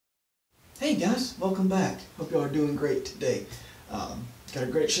Hey guys, welcome back. Hope y'all are doing great today. Got a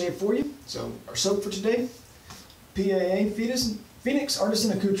great shave for you. So our soap for today, PAA Phoenix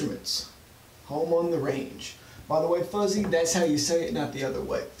Artisan Accoutrements, home on the range. By the way, Fuzzy, that's how you say it, not the other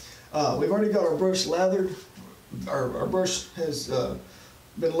way. We've already got our brush lathered. Our brush has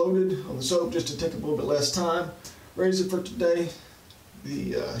been loaded on the soap just to take a little bit less time. Razor for today,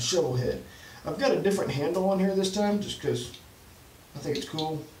 the Shovelhead. I've got a different handle on here this time just because I think it's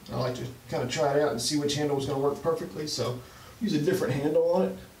cool. I like to kind of try it out and see which handle is going to work perfectly, so use a different handle on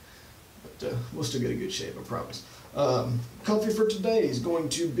it, but we'll still get a good shave, I promise. Coffee for today is going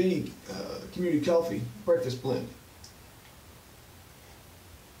to be Community Coffee Breakfast Blend.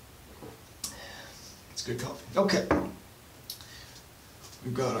 It's good coffee. Okay,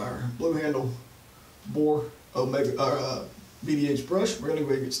 we've got our blue handle Boar Omega BDH brush. We're going to go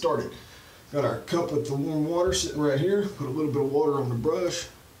ahead and get started. Got our cup with the warm water sitting right here. Put a little bit of water on the brush,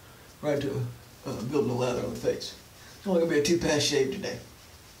 right to build the lather on the face. It's only going to be a 2-pass shave today.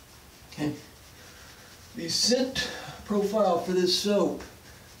 Okay. The scent profile for this soap,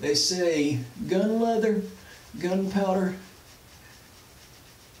 they say gun leather, gunpowder,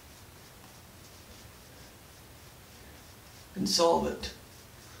 and solvent.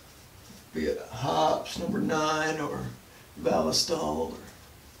 Be it hops number 9 or Valistol or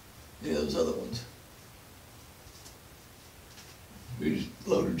any of those other ones. We just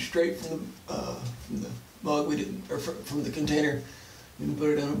loaded straight from the mug. We didn't, or from the container. We didn't put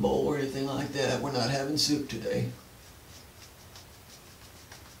it in a bowl or anything like that. We're not having soup today.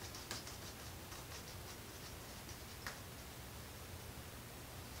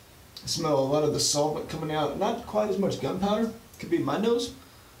 I smell a lot of the solvent coming out. Not quite as much gunpowder. Could be my nose.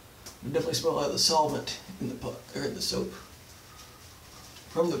 I definitely smell a lot of the solvent in the puck or in the soap.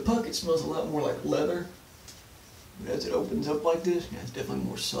 From the puck, it smells a lot more like leather. But as it opens up like this, yeah, it's definitely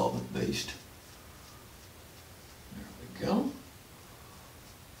more solvent based. There we go.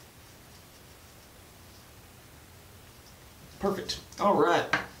 Perfect. All right.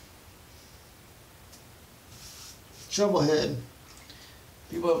 Shovelhead.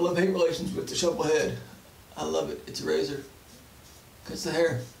 People have love-hate relations with the Shovelhead. I love it. It's a razor. Cuts the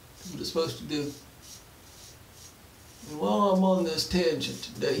hair. That's what it's supposed to do. And while I'm on this tangent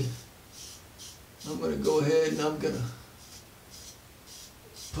today, I'm going to go ahead and I'm going to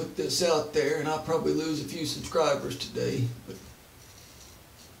put this out there, and I'll probably lose a few subscribers today, but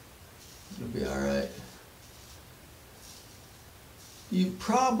it'll be alright. You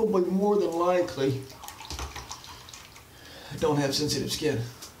probably more than likely don't have sensitive skin,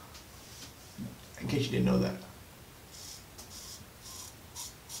 in case you didn't know that.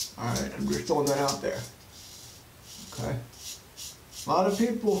 Alright, I'm just throwing that out there. Okay. A lot of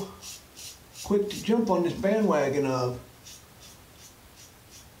people quick to jump on this bandwagon of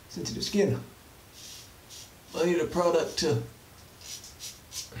sensitive skin. I need a product to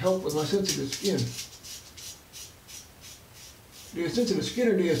help with my sensitive skin. Do you have sensitive skin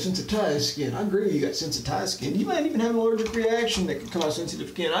or do you have sensitized skin? I agree, you got sensitized skin. You might even have an allergic reaction that can cause sensitive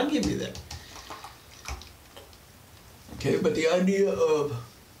skin. I'll give you that. Okay, but the idea of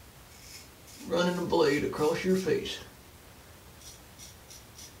running a blade across your face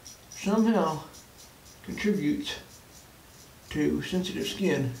somehow contributes to sensitive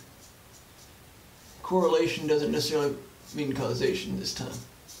skin. Correlation doesn't necessarily mean causation this time.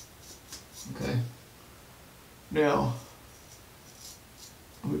 Okay. Now,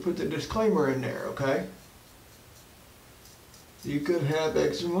 we put the disclaimer in there, okay? You could have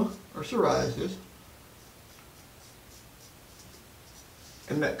eczema or psoriasis,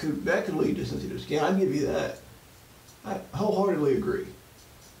 and that could lead to sensitive skin. I'll give you that. I wholeheartedly agree.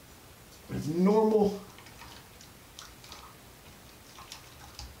 If normal,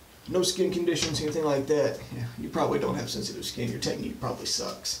 no skin conditions, anything like that, yeah, you probably don't have sensitive skin. Your technique probably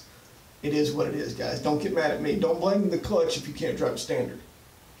sucks. It is what it is, guys. Don't get mad at me. Don't blame the clutch if you can't drive standard.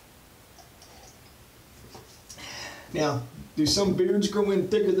 Now, do some beards grow in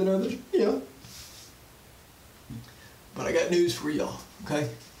thicker than others? Yeah. But I got news for y'all, okay?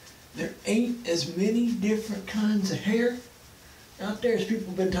 There ain't as many different kinds of hair out there as people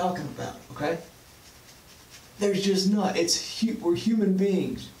have been talking about, okay? There's just not. We're human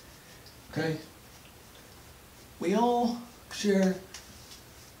beings, okay? We all share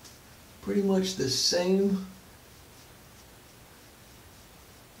pretty much the same,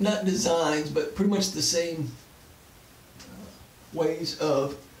 not designs, but pretty much the same ways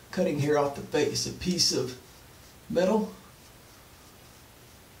of cutting hair off the face. A piece of metal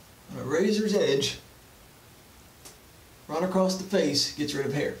on a razor's edge run across the face gets rid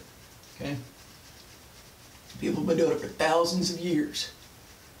of hair. Okay? People have been doing it for thousands of years.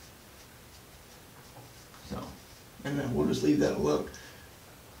 So, and then we'll just leave that alone.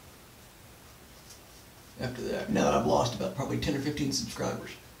 After that, now that I've lost about probably 10 or 15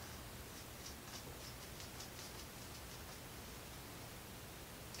 subscribers.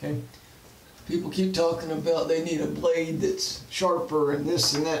 Okay. People keep talking about they need a blade that's sharper and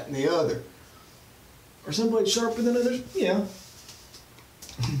this and that and the other. Are some blades sharper than others? Yeah.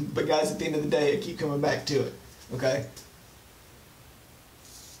 But guys, at the end of the day, I keep coming back to it. Okay?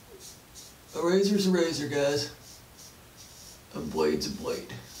 A razor's a razor, guys. A blade's a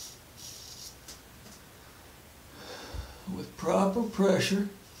blade. With proper pressure,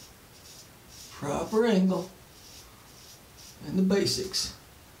 proper angle, and the basics,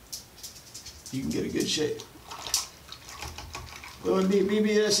 you can get a good shape. Will it be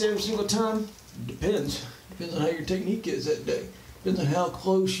BBS every single time? Depends. Depends on how your technique is that day. Depends on how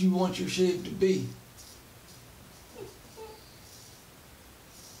close you want your shave to be.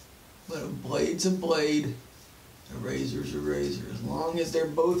 But a blade's a blade, a razor's a razor. As long as they're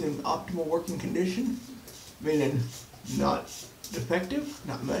both in optimal working condition, meaning not defective,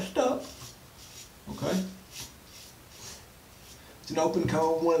 not messed up, okay? It's an open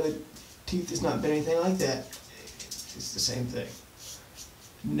comb, one of the teeth has not been anything like that. It's the same thing.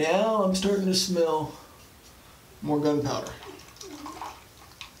 Now I'm starting to smell more gunpowder.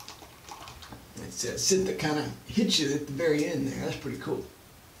 It's that scent that kind of hits you at the very end there. That's pretty cool.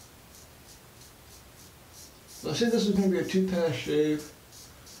 So I said this was going to be a 2-pass shave.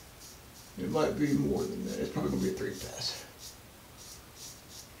 It might be more than that. It's probably going to be a 3-pass.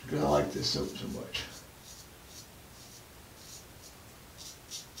 Because I like this soap so much.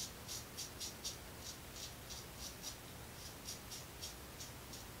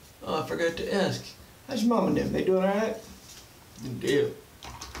 Oh, I forgot to ask. How's your mom and them? They doing alright? Good deal.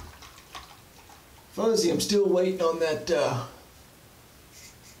 Fuzzy, I'm still waiting on that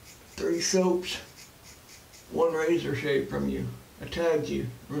 3 soaps, 1 razor shave from you. I tagged you,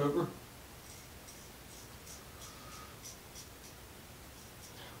 remember?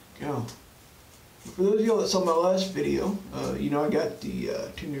 Go. For those of y'all that saw my last video, you know I got the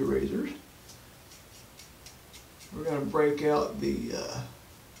 2 new razors. We're going to break out the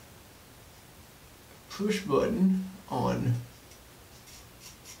push button on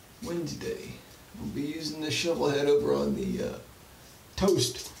Wednesday. We'll be using the Shovelhead over on the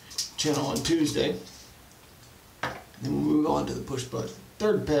Toast channel on Tuesday. Then we'll move on to the push button.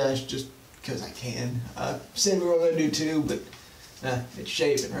 3rd pass just because I can. I said we were going to do 2, but it's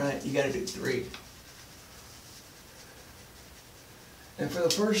shaving, right? You got to do 3. And for the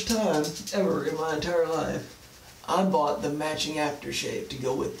first time ever in my entire life, I bought the matching aftershave to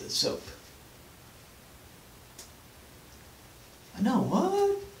go with the soap. I know,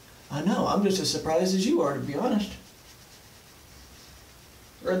 what? I know, I'm just as surprised as you are, to be honest.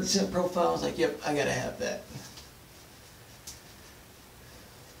 Read the scent profile, I was like, yep, I gotta have that.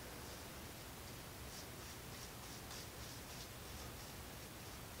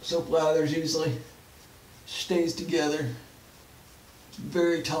 Soap lathers usually stays together. It's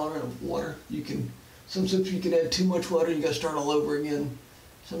very tolerant of water. Some soaps you can add too much water, you gotta start all over again.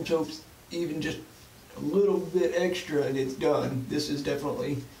 Some soaps even just a little bit extra and it's done. This is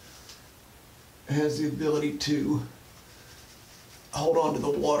definitely has the ability to hold on to the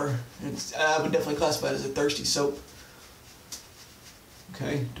water. I would definitely classify it as a thirsty soap.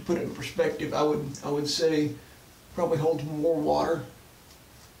 Okay, to put it in perspective, I would say probably holds more water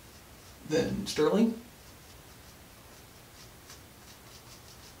than Sterling.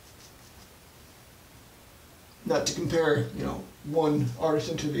 Not to compare, you know, one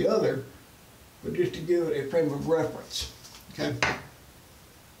artisan to the other, but just to give it a frame of reference. Okay.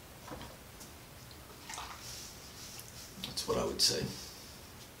 That's what I would say.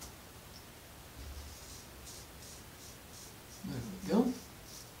 There we go.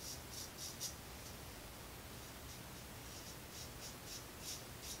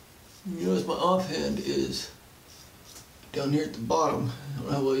 You notice my offhand is down here at the bottom. I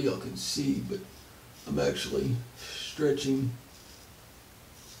don't know how well y'all can see, but I'm actually stretching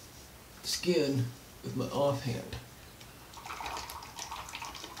skin with my offhand.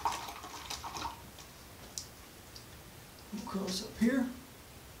 Across up here.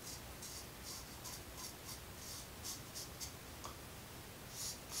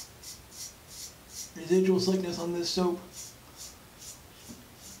 Residual thickness on this soap.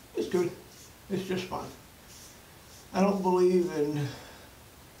 It's good. It's just fine. I don't believe in,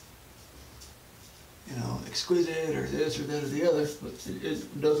 you know, exquisite or this or that or the other, but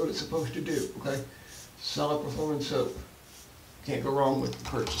it does what it's supposed to do, okay? Solid performance soap. Can't go wrong with the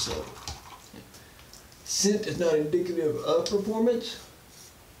purchase of it. Scent is not indicative of performance.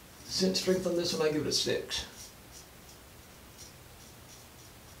 Scent strength on this one, I give it a 6.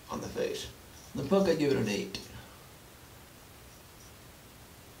 On the face. On the puck, I give it an 8.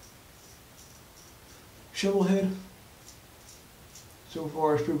 Shovelhead, so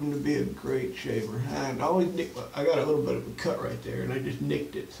far has proven to be a great shaver. And I got a little bit of a cut right there, and I just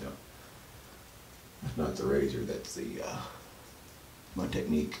nicked it. So that's not the razor. That's the my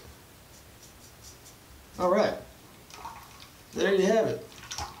technique. All right, there you have it.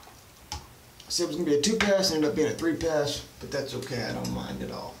 I said it was gonna be a 2-pass, ended up being a 3-pass, but that's okay. I don't mind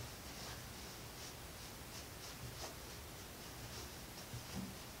at all.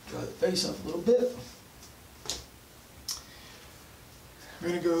 Dry the face off a little bit. We're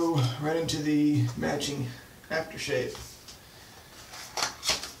going to go right into the matching aftershave.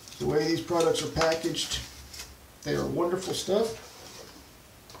 The way these products are packaged, they are wonderful stuff.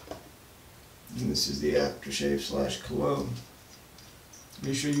 And this is the aftershave / cologne. Let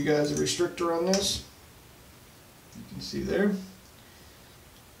me show you guys a restrictor on this. You can see there.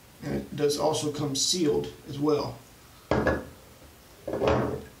 And it does also come sealed as well.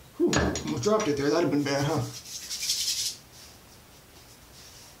 Whew, almost dropped it there. That'd have been bad, huh?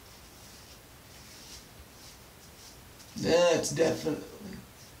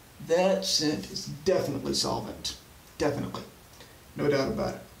 That scent is definitely solvent. Definitely. No doubt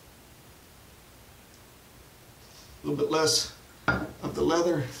about it. A little bit less of the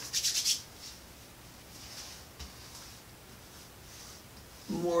leather.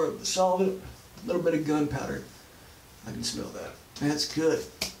 More of the solvent. A little bit of gunpowder. I can smell that. That's good.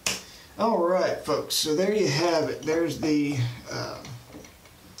 Alright, folks. So there you have it. There's the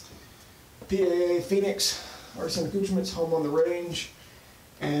PAA Phoenix Artisan Accoutrements Home on the Range,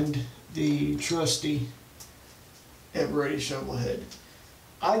 and the trusty ever-ready Shovelhead.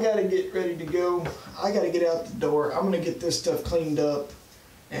 I gotta get ready to go. I gotta get out the door. I'm gonna get this stuff cleaned up,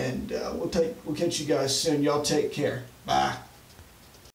 and we'll catch you guys soon. Y'all take care. Bye.